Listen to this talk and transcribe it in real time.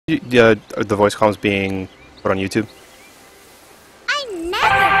The voice comms being put on YouTube.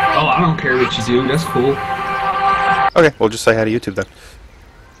 Oh, I don't care what you do. That's cool. Okay, well, just say hi to YouTube then.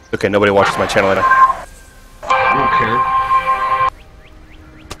 Okay, nobody watches my channel right now. I don't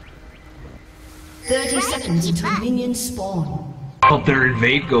care. 30 seconds until minions spawn. Hope their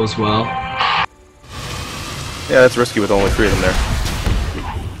invade goes well. Yeah, that's risky with only 3 of them there.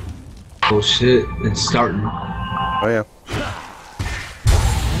 Oh shit, it's starting. Oh yeah.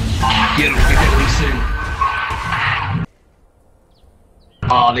 Get him, get that loose in.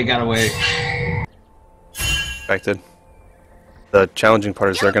 Oh, they got away. Expected. The challenging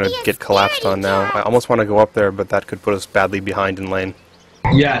part is they're gonna get collapsed on now. I almost want to go up there, but that could put us badly behind in lane.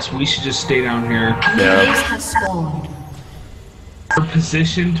 Yes, we should just stay down here. Yeah. We're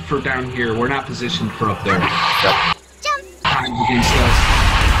positioned for down here. We're not positioned for up there. Yep. Times against us.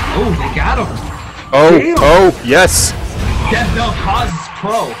 Oh, they got him. Oh, damn. Oh, yes. Death Bell causes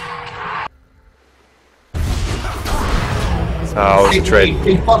pro. Oh, it was a trade.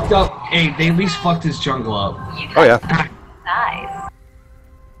 They fucked up. Hey, they at least fucked his jungle up. Oh yeah. Nice.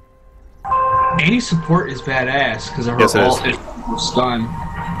 Any support is badass because of her Yes, it ult is. and stun.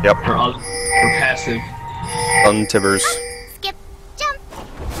 Yep. Her other, her passive. Tibbers. Skip, jump.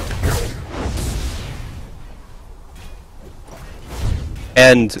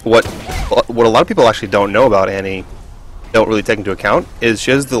 And what a lot of people actually don't know about Annie, don't really take into account, is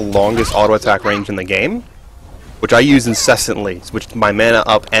she has the longest auto attack range in the game, which I use incessantly, which my mana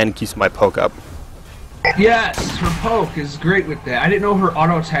up and keeps my poke up. Yes, her poke is great with that. I didn't know her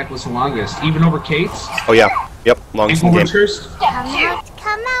auto attack was the longest, even over Kate's. Oh yeah, yep, longest in the game.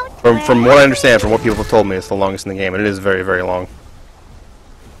 Come out. From what I understand, from what people have told me, it's the longest in the game, and it is very, very long.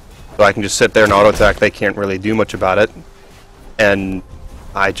 So I can just sit there and auto attack. They can't really do much about it, and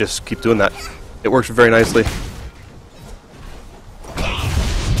I just keep doing that. It works very nicely.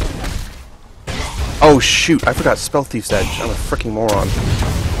 Oh shoot! I forgot Spell Thief's Edge. I'm a freaking moron.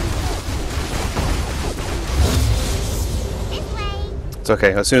 It's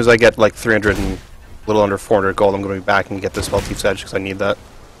okay. As soon as I get like 300 and a little under 400 gold, I'm going to be back and get the Spell Thief's Edge because I need that.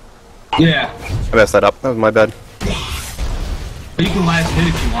 Yeah. I messed that up. That was my bad. You can last hit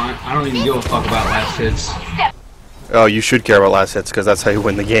if you want. I don't even give a fuck about last hits. Oh, you should care about last hits because that's how you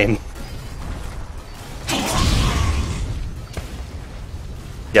win the game.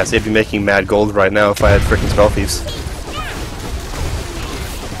 Yes, they'd be making mad gold right now if I had freaking Spell Thieves.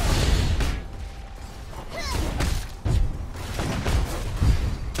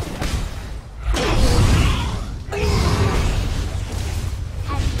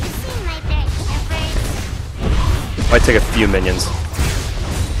 Might take a few minions,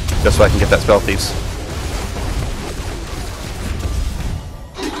 just so I can get that Spell Thieves.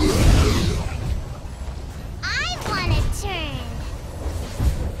 I want a turn.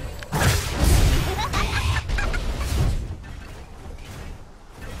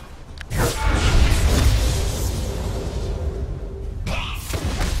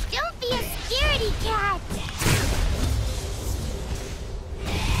 Don't be a scaredy cat.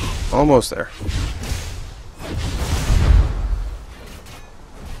 Almost there.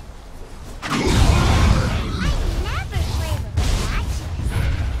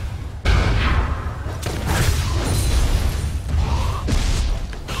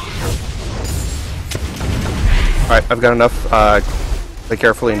 Alright, I've got enough. Play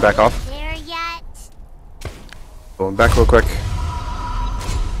carefully and back off. There yet? Going back real quick.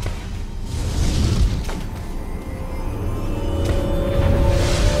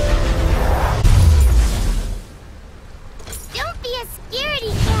 Don't be a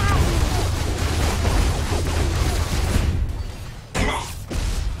scaredy cat.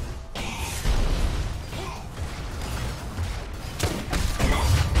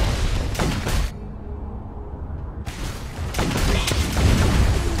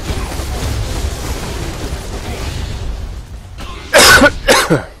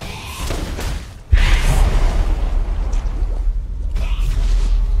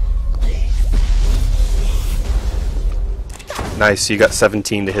 Nice, you got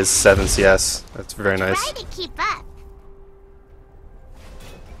 17 to his 7 CS. That's very nice. Try to keep up.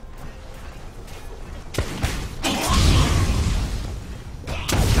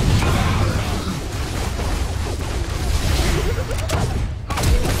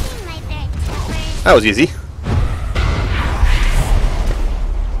 That was easy.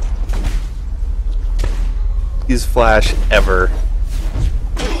 Easiest flash ever.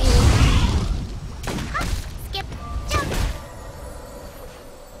 Skip, jump.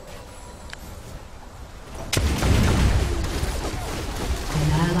 An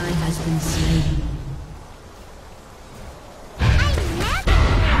ally has been slain. I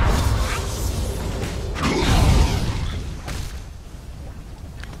never.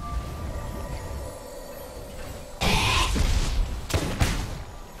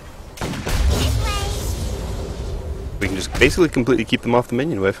 basically completely keep them off the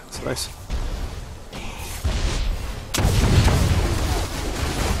minion wave. It's nice.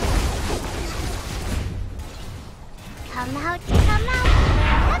 Come out, come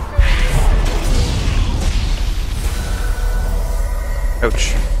out.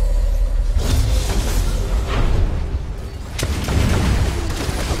 Ouch.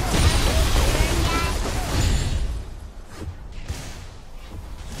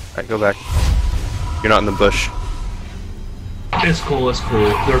 Alright, go back. You're not in the bush. It's cool, it's cool.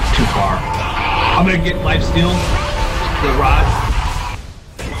 They're too far. I'm gonna get lifesteal, the rod,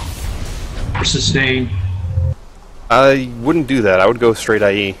 for sustain. I wouldn't do that. I would go straight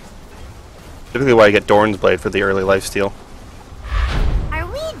IE. Typically why I get Dorn's Blade for the early lifesteal. Are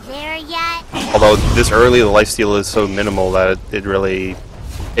we there yet? Although this early, the lifesteal is so minimal that it really...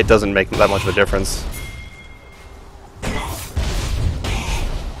 it doesn't make that much of a difference.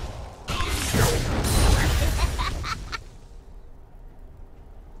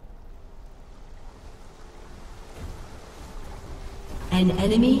 An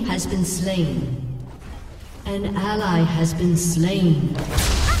enemy has been slain. An ally has been slain.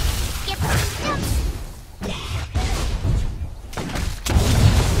 Skip, jump.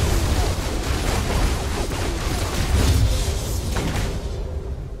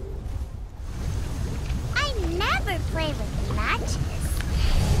 I never play with matches.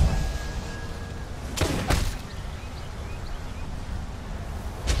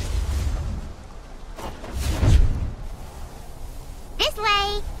 This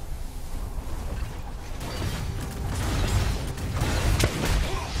way.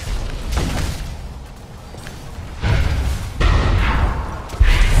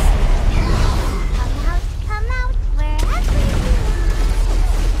 Come out, wherever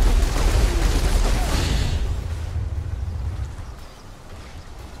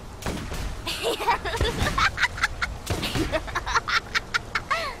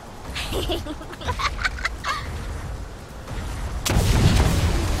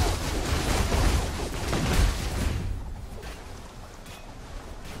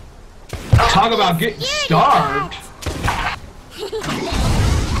Talk about getting starved.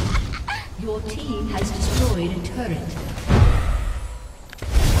 Your team has destroyed a turret.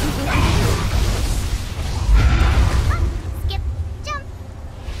 skip, jump.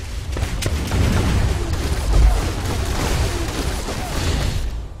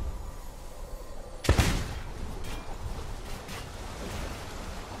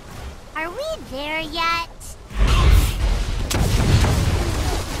 Are we there yet?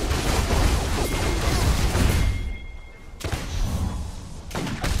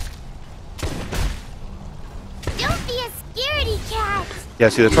 Don't be a scaredy cat. Yeah,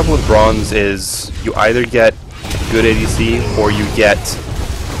 see, the trouble with bronze is you either get good ADC or you get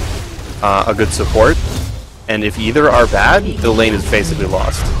a good support, and if either are bad, the lane is basically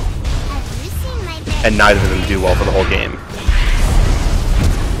lost. Have you seen my bed? And neither of them do well for the whole game.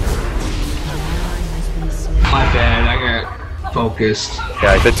 My bad, I got focused.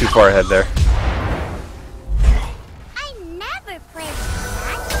 Yeah, a bit too far ahead there. I never play with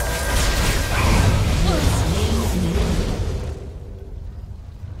that.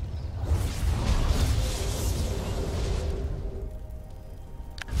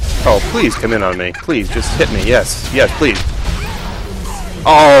 Oh, please come in on me. Please, just hit me. Yes, yes, please.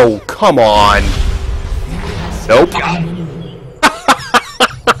 Oh, come on. Nope.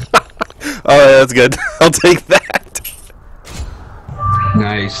 Oh, that's good. I'll take that.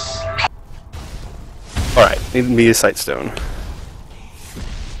 Nice. Alright, need me a sight stone.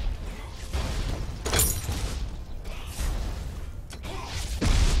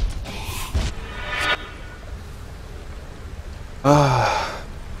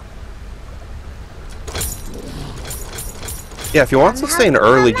 Yeah, if you want to sustain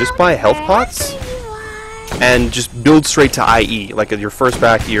early, just buy health pots and just build straight to IE. Like at your first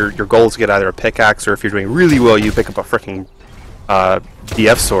back, your goal is to get either a pickaxe, or if you're doing really well, you pick up a freaking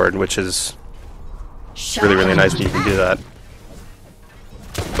DF sword, which is really, really nice when you can do that.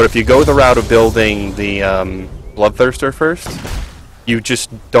 But if you go the route of building the Bloodthirster first, you just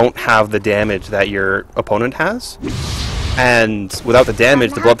don't have the damage that your opponent has. And without the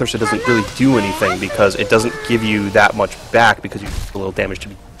damage, the Bloodthirster doesn't really do anything because it doesn't give you that much back because you have a little damage to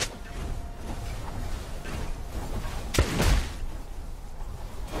be.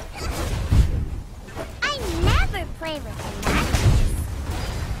 I never play with the matches.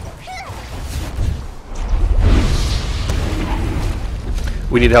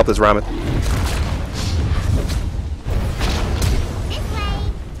 We need to help this Rammus. This way.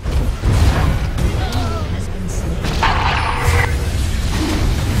 Has been slain.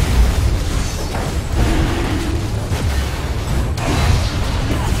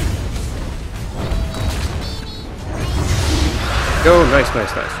 Go, nice,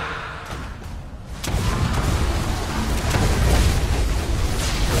 nice, nice.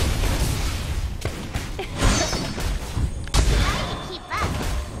 Keep up.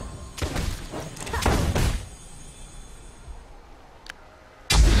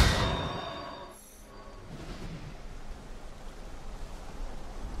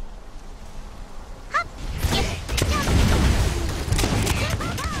 Hop, skip, jump.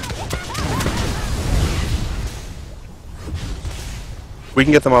 We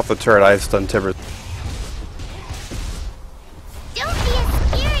can get them off the turret. I have stunned Tibbers. Don't be a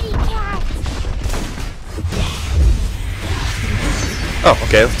scaredy cat. Oh,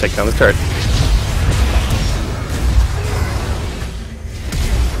 okay, let's take down the turret.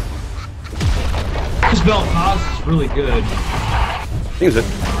 This belt pause is really good. Use it.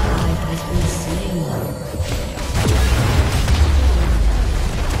 Has been slain.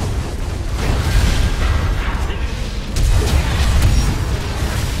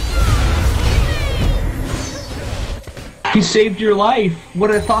 He saved your life.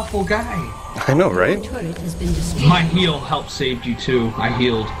 What a thoughtful guy. I know, right? Turret has been destroyed. My heal helped saved you too. I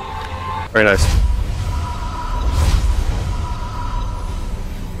healed. Very nice.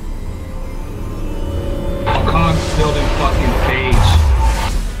 Cog's building fucking phage.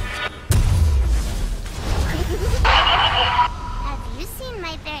 Have you seen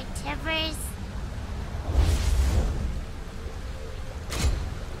my bear Tibbers?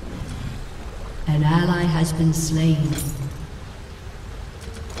 An ally has been slain.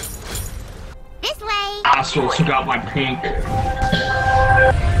 This way. Assholes took out my pink.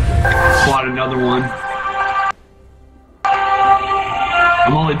 Bought another one.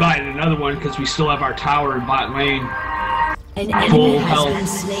 I'm only buying another one because we still have our tower in bot lane. An Full enemy has health. been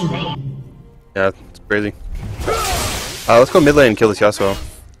slain. Yeah, it's crazy. Let's go mid lane and kill this Yasuo.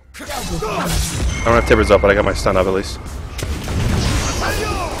 I don't have Tibbers up, but I got my stun up at least.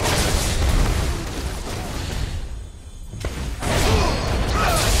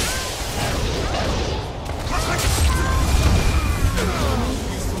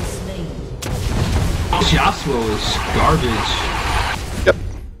 Yasuo is garbage. Yep.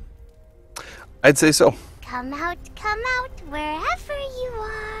 I'd say so. Come out, wherever you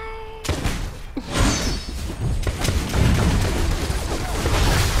are.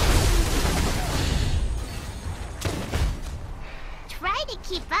 Try to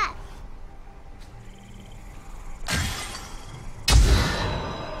keep up.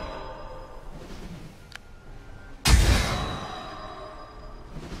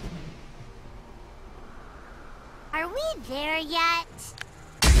 Are we there yet?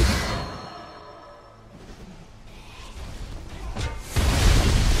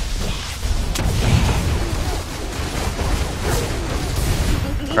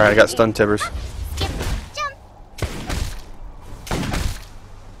 Alright, I got stun Tibbers. Skip, jump.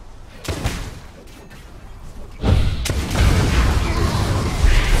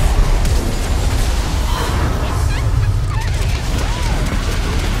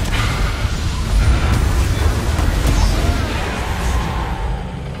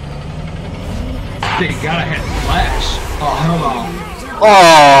 Thank God I had flash. Oh, hell no.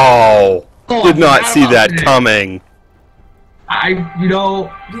 Oh! Oh, Did not I see forgot that about it. coming.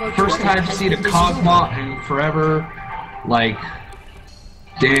 First time to see the Cosmo in forever. Like,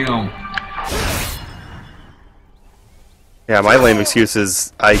 damn. Yeah, my lame excuse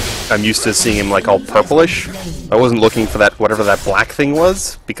is I'm used to seeing him like all purplish. I wasn't looking for that whatever that black thing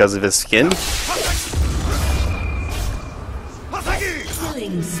was because of his skin.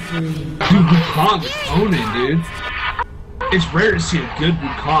 Killing spree. Dude, Wukong is owning, dude. It's rare to see a good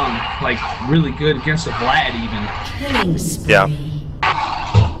Wukong, like, really good against a Vlad, even. Killing spree. Yeah.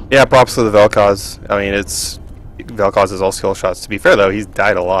 Yeah, props to the Vel'Koz. I mean, Vel'Koz is all skill shots. To be fair, though, he's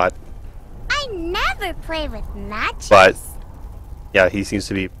died a lot. I never play with matches. But, yeah, he seems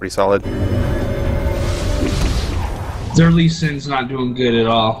to be pretty solid. Their Lee Sin's not doing good at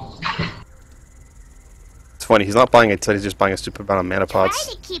all. It's funny, he's not buying a set, he's just buying a stupid amount of mana Try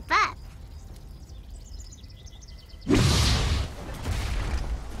pots. to keep up.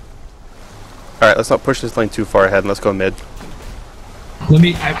 Alright, let's not push this lane too far ahead and let's go mid.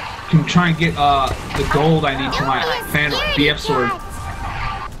 I can try and get the gold I need for my fan BF sword.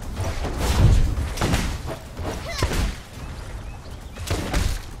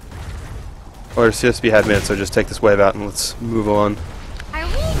 Or CSB had mid, so just take this wave out and let's move on. Are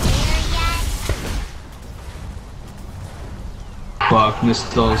we there yet? Fuck, missed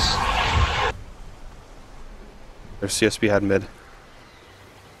those. There's CSB had mid.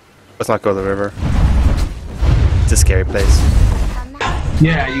 Let's not go to the river. It's a scary place. Come out.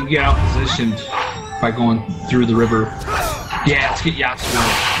 Yeah, you get out positioned by going through the river. Yeah, let's get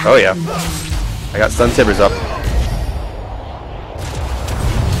Yasuo. Oh yeah. I got stun tibbers up.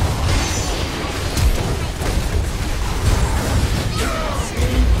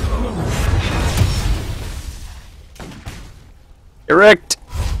 Erect!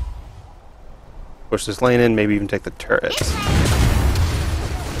 Push this lane in, maybe even take the turret.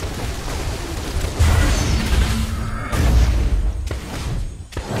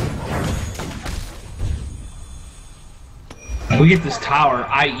 We get this tower,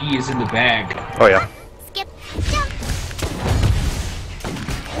 IE is in the bag. Oh yeah. Skip, jump.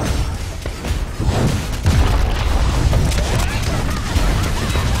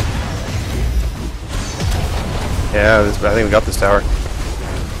 Yeah, I think we got this tower.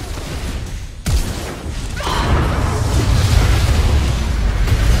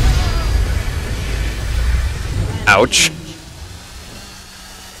 Ouch.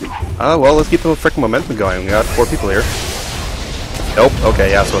 Well, let's keep the frickin' momentum going. We got 4 people here. Nope.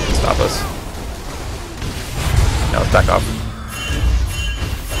 Okay, yeah, so it can stop us. Now let's back off.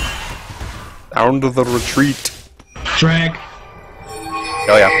 Down to the retreat. Drag.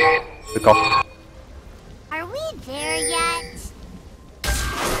 Oh yeah. Good call. Are we there yet?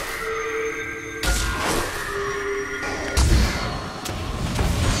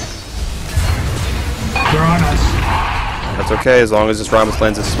 They're on us. That's okay, as long as this Rammus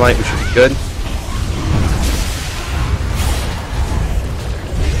lands a smite, we should be good.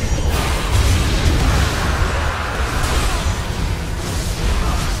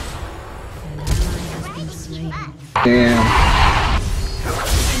 Damn.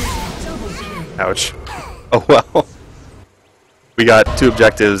 Ouch. Oh well. We got 2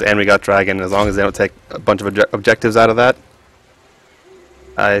 objectives and we got Dragon, as long as they don't take a bunch of objectives out of that.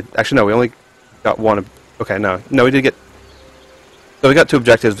 Actually no, we only got 1. Okay, no, we did get... So we got 2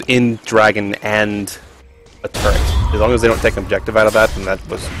 objectives in Dragon and a turret. As long as they don't take an objective out of that, then that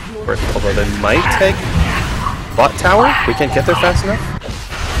was worth it. Although they might take bot tower? We can't get there fast enough?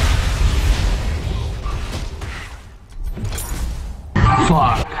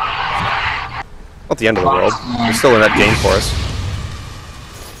 Fuck. Not the end of the world. There's still a net gain for us.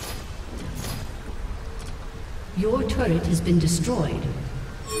 Your turret has been destroyed.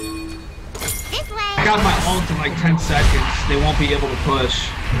 This way. I got my ult in like 10 seconds. They won't be able to push.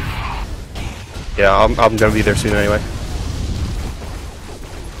 Yeah, I'm gonna be there soon anyway.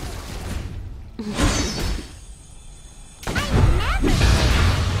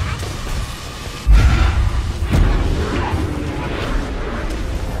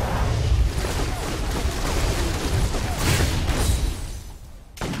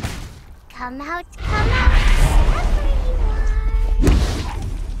 Come out, come out. Whatever you want.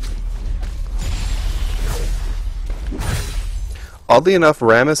 Oddly enough,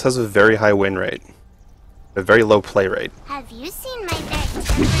 Rammus has a very high win rate. A very low play rate. Have you seen my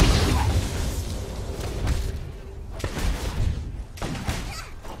next?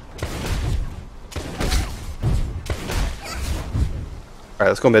 Alright,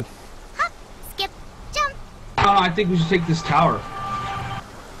 let's go mid. Hop, skip, jump. Oh, I think we should take this tower.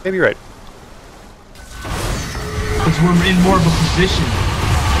 Maybe you're right. Because we're in more of a position.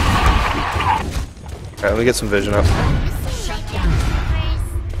 Alright, let me get some vision up.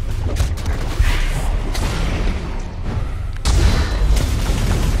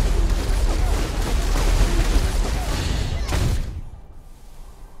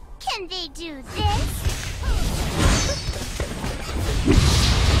 Can they do this?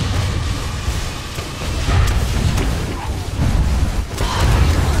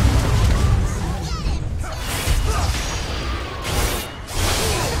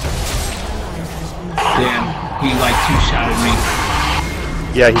 Damn, he like 2-shotted me.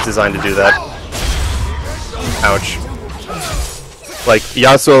 Yeah, he's designed to do that. Ouch. Like,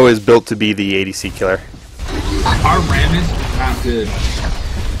 Yasuo is built to be the ADC killer. Our Rammus is not good.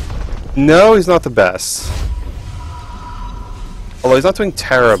 No, he's not the best. Although he's not doing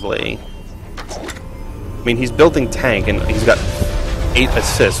terribly. I mean, he's building tank, and he's got 8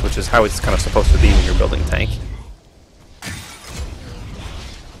 assists, which is how it's kind of supposed to be when you're building tank.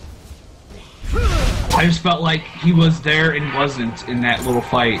 I just felt like he was there and wasn't in that little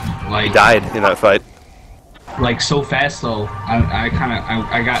fight. Like, He died in that fight. like so fast though. I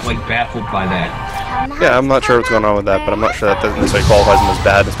got like baffled by that. Come Yeah, out, I'm not sure what's come going on with that, but I'm not sure that doesn't necessarily qualify him as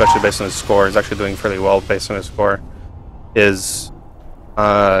bad, especially based on his score. He's actually doing fairly well based on his score. His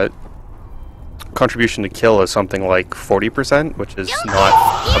contribution to kill is something like 40%, which is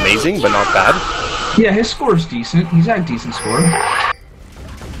not amazing, but not bad. Yeah, his score is decent. He's got a decent score.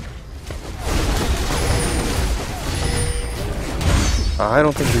 I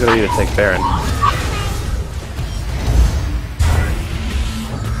don't think he's going to need to take Baron.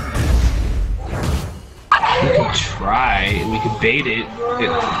 try. We could bait it.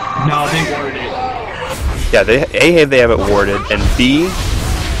 No, they warded it. Yeah, they have it warded, and B,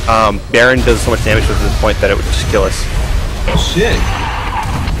 Baron does so much damage to this point that it would just kill us. Oh shit.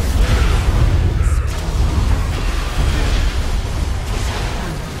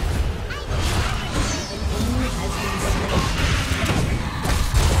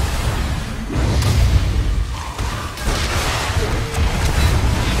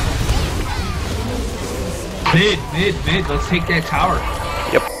 Mid. Let's take that tower.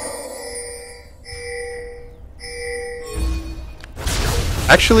 Yep.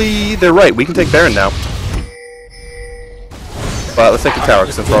 Actually, they're right. We can take Baron now. But let's take the tower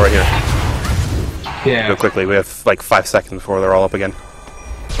since we're all right here. Yeah. Go quickly. We have like 5 seconds before they're all up again.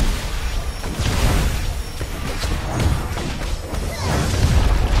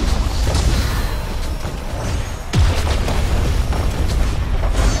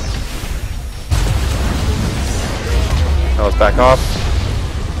 Now let's back off.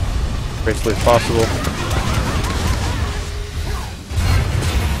 Gracefully as possible.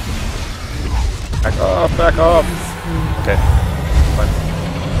 Back off, back off. Okay. Fine.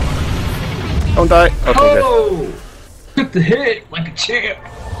 Don't die. Okay, good. Took the hit like a champ.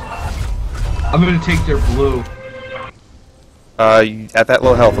 I'm gonna take their blue. At that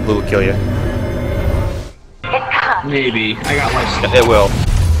low health, the blue will kill you. Maybe. I got life. It will.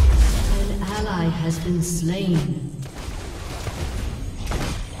 An ally has been slain.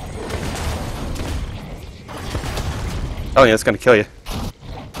 Oh yeah, it's gonna kill you.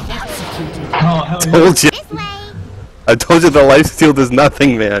 Executed. Oh, hell yeah. Told you. This way. I told you the lifesteal does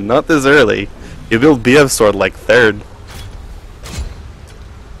nothing, man. Not this early. You build BF sword like third.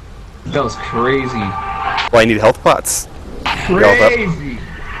 That was crazy. Well, I need health pots. Crazy.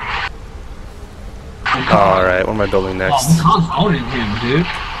 Alright, what am I building next? Oh, I'm confounding him, dude.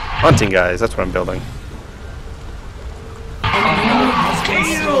 Hunting guys, that's what I'm building.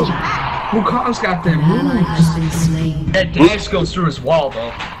 Wukong's got them An ally moves. has been slain. That dash goes through his wall,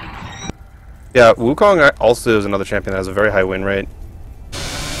 though. Yeah, Wukong also is another champion that has a very high win rate.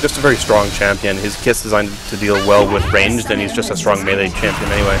 Just a very strong champion. His kit's designed to deal well with ranged, and he's just a strong melee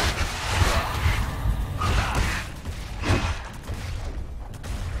champion anyway.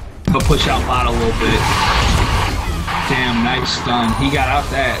 I'll push out bot a little bit. Damn, nice stun. He got out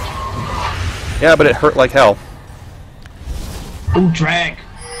that. Yeah, but it hurt like hell. Ooh, drag.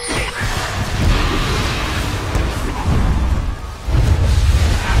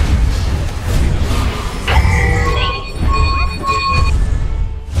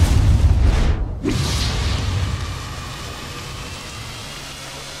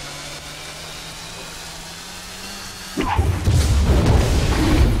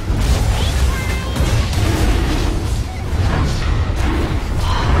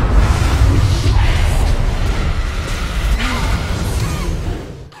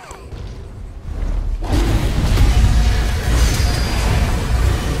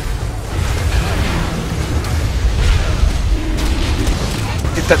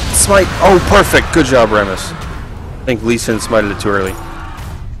 Get that smite! Oh, perfect! Good job, Rammus. I think Lee Sin smited it too early.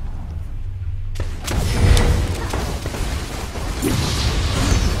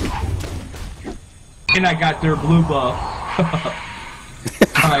 And I got their blue buff.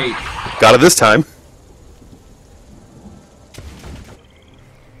 Right. Got it this time.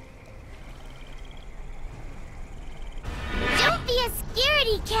 Don't be a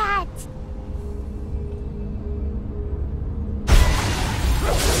scaredy cat.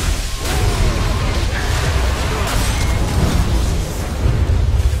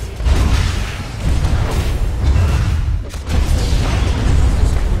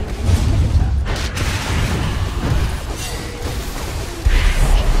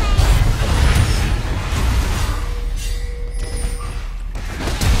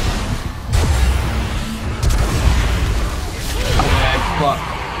 Fuck.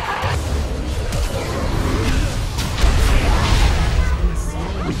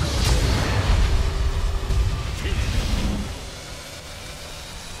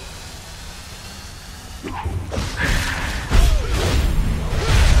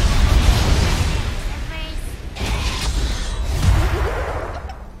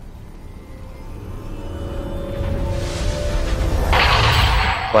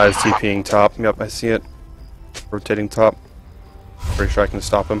 Fly's TPing top. Yep, I see it. Rotating top. Pretty sure I can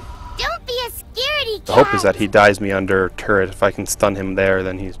stop him. Don't be a scaredy cat. The hope is that he dies me under turret. If I can stun him there,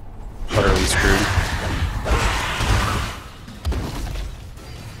 then he's utterly screwed.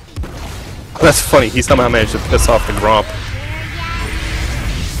 That's funny, he somehow managed to piss off the Gromp.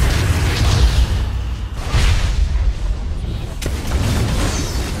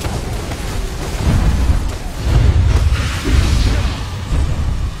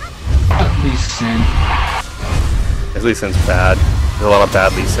 His Lee Sin's bad. There's a lot of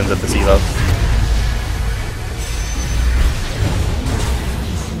bad Lee Sins at this Evo.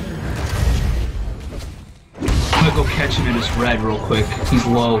 I'm gonna go catch him in his red real quick. He's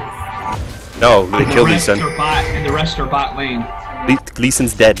low. No, they killed Lee Sin. And the rest are bot lane. Lee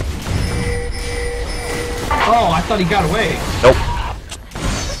Sin's dead. Oh, I thought he got away. Nope.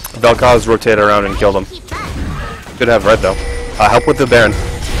 Vel'Koz rotated around and killed him. Could have red though. Help with the Baron.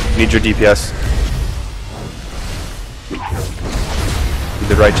 Need your DPS. Need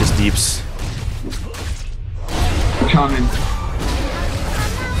the righteous deeps. Coming.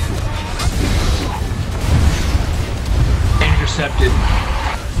 Intercepted.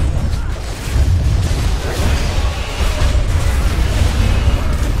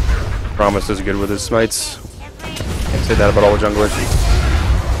 Rammus is good with his smites. Can't say that about all the junglers.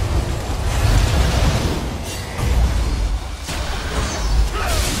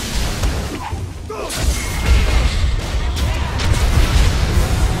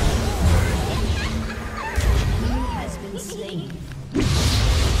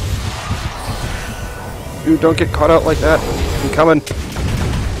 Dude, don't get caught out like that. I'm coming.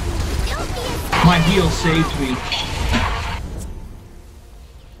 My heal saved me.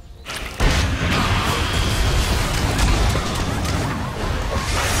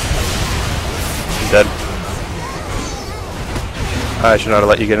 Dead. I should not have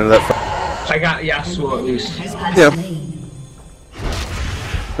let you get into that. I got Yasuo at least. Yeah.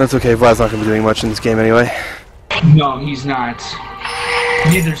 That's okay. Vlad's not going to be doing much in this game anyway. No, he's not.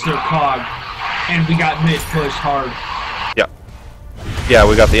 Neither's their cog. And we got mid push hard. Yeah. Yeah,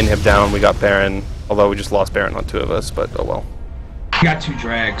 we got the inhib down. We got Baron. Although we just lost Baron on 2 of us, but oh well. We got 2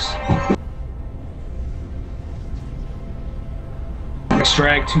 drags. Next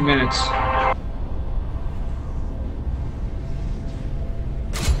drag, 2 minutes.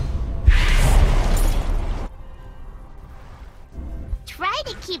 Try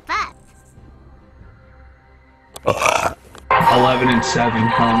to keep up. 11 and 7.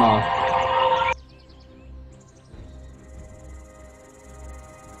 Hell no.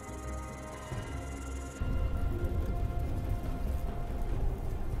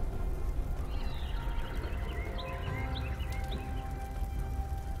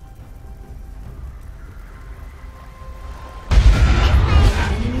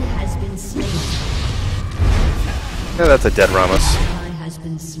 Yeah, that's a dead Rammus. Has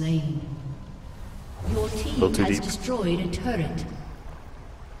been slain. Your team Little too has deep. destroyed a turret.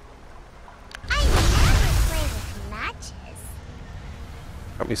 I never play with matches.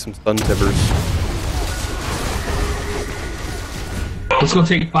 Got me some stun tibbers. Let's go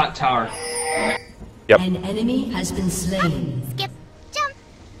take bot tower. Yep. An enemy has been slain. Skip, jump.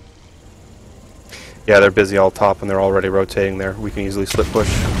 Yeah, they're busy all top and they're already rotating there. We can easily split push.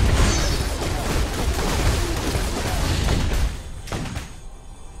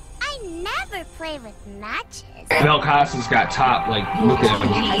 I never play with matches. Vel'Koz has got top, like, look at He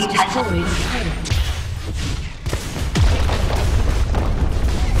him. has destroyed a turret.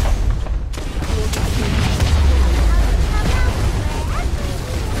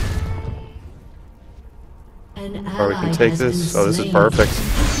 An Or we ally can take has this. been Oh, this is slain. perfect. An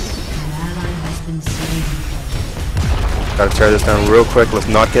ally has been slain. Gotta tear this down real quick. Let's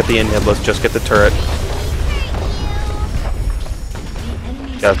not get the inhib. Let's just get the turret.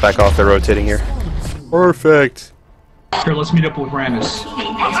 Guys, back off. They're rotating here. Perfect. Here, let's meet up with Rammus.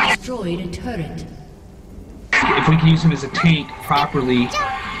 Team has destroyed a turret. If we can use him as a tank properly,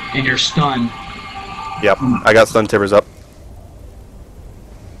 and you're stunned. Yep. I got stun tibbers up.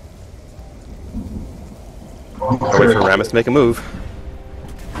 I'll wait for Rammus to make a move.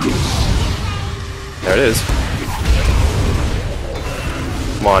 There it is.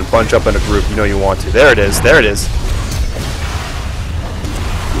 Come on, bunch up in a group. You know you want to. There it is. There it is.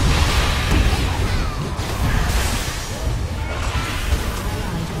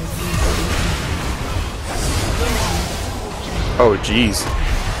 Oh, jeez.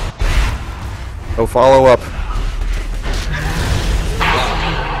 No follow-up.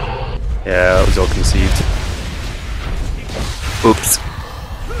 Yeah, that was ill-conceived. Oops.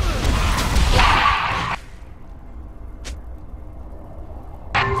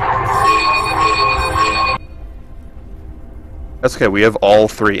 That's okay, we have all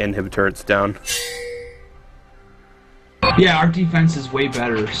 3 inhib turrets down. Yeah, our defense is way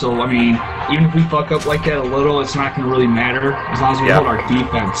better, so, I mean, even if we fuck up like that a little, it's not going to really matter, as long as we Yeah. hold our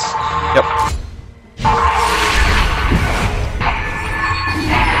defense. Yep.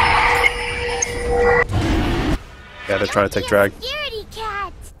 Yeah, they're trying to take drag. Scaredy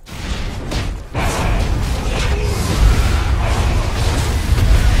cat.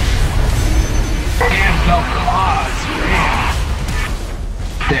 And Vel'Koz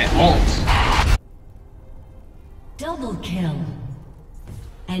That ult. Double kill.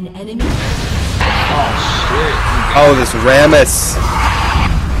 An enemy. Oh shit. Oh, this Rammus.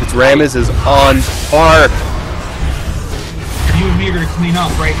 This Rammus is on fire. You and me are gonna clean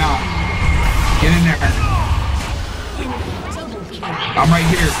up right now. Get in there. I'm right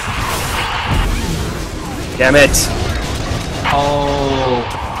here. Damn it. Oh.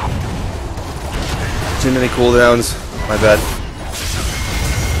 Too many cooldowns. My bad.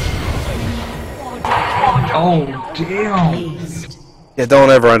 Oh, damn. Yeah, don't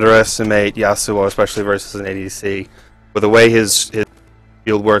ever underestimate Yasuo, especially versus an ADC. With the way his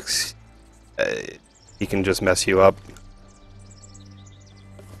field works, he can just mess you up.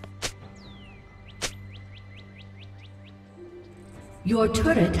 Your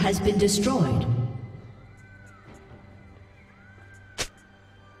turret has been destroyed.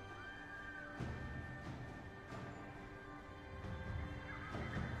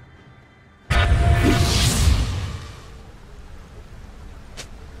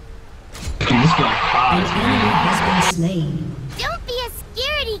 An enemy has been slain. Don't be a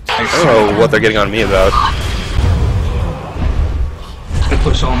scaredy I cat. don't know what they're getting on me about. I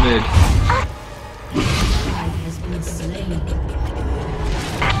push all mid. Has been slain.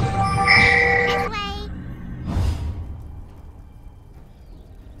 This way.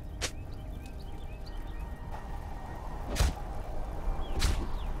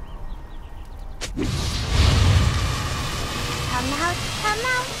 Come out,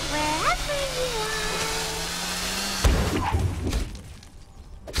 wherever you are.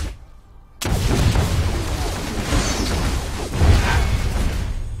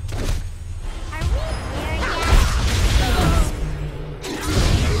 Are we there yet?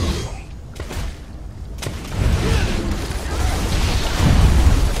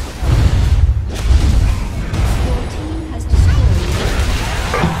 Your team has destroyed.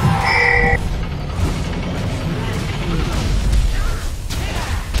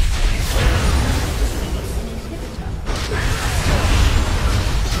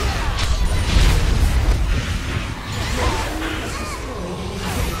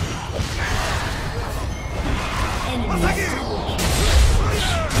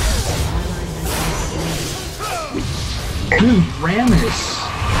 Dude, Rammus.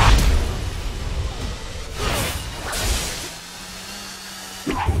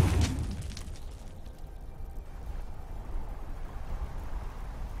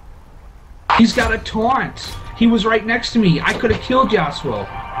 He's got a taunt. He was right next to me. I could have killed Yasuo.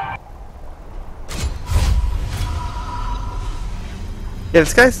 Yeah,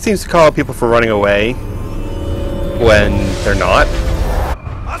 this guy seems to call out people for running away when they're not.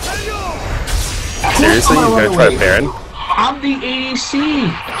 Seriously, you're gonna try to Baron? I'm the ADC.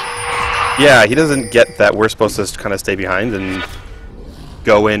 Yeah, he doesn't get that we're supposed to kind of stay behind and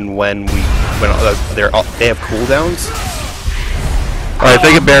go in when they have cooldowns. All right, if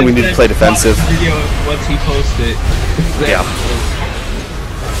they get Baron, we need to play defensive. Video once he posted. Yeah.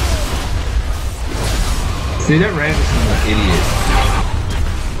 See, that Rammus is an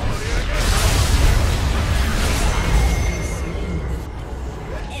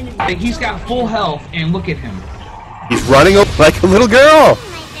idiot. Like, he's got full health, and look at him. He's running like a little girl.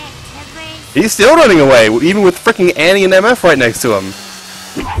 He's still running away, even with freaking Annie and MF right next to him.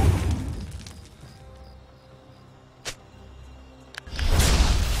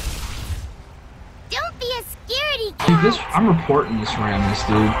 Don't be a scaredy cat. Dude, I'm reporting this Rammus,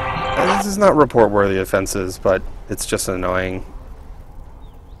 dude. This is not report-worthy offenses, but it's just annoying.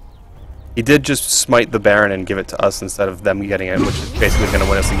 He did just smite the Baron and give it to us instead of them getting it, which is basically going to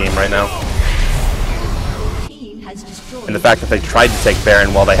win us the game right now. Team has destroyed. And the fact that they tried to take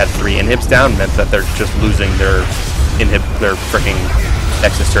Baron while they had 3 inhibs down meant that they're just losing their freaking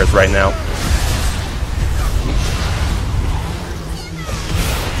Nexus turrets right now.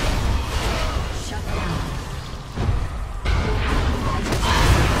 Shut down.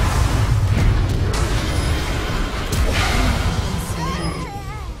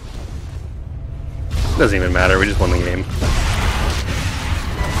 Doesn't even matter, we just won the game.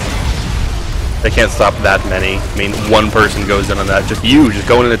 They can't stop that many. I mean, one person goes in on that. Just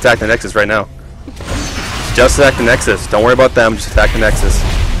go in and attack the Nexus right now. Just attack the Nexus. Don't worry about them, just attack the Nexus.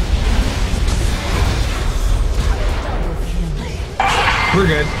 We're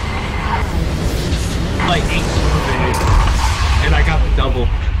good. Like 8 per minute. And I got the double.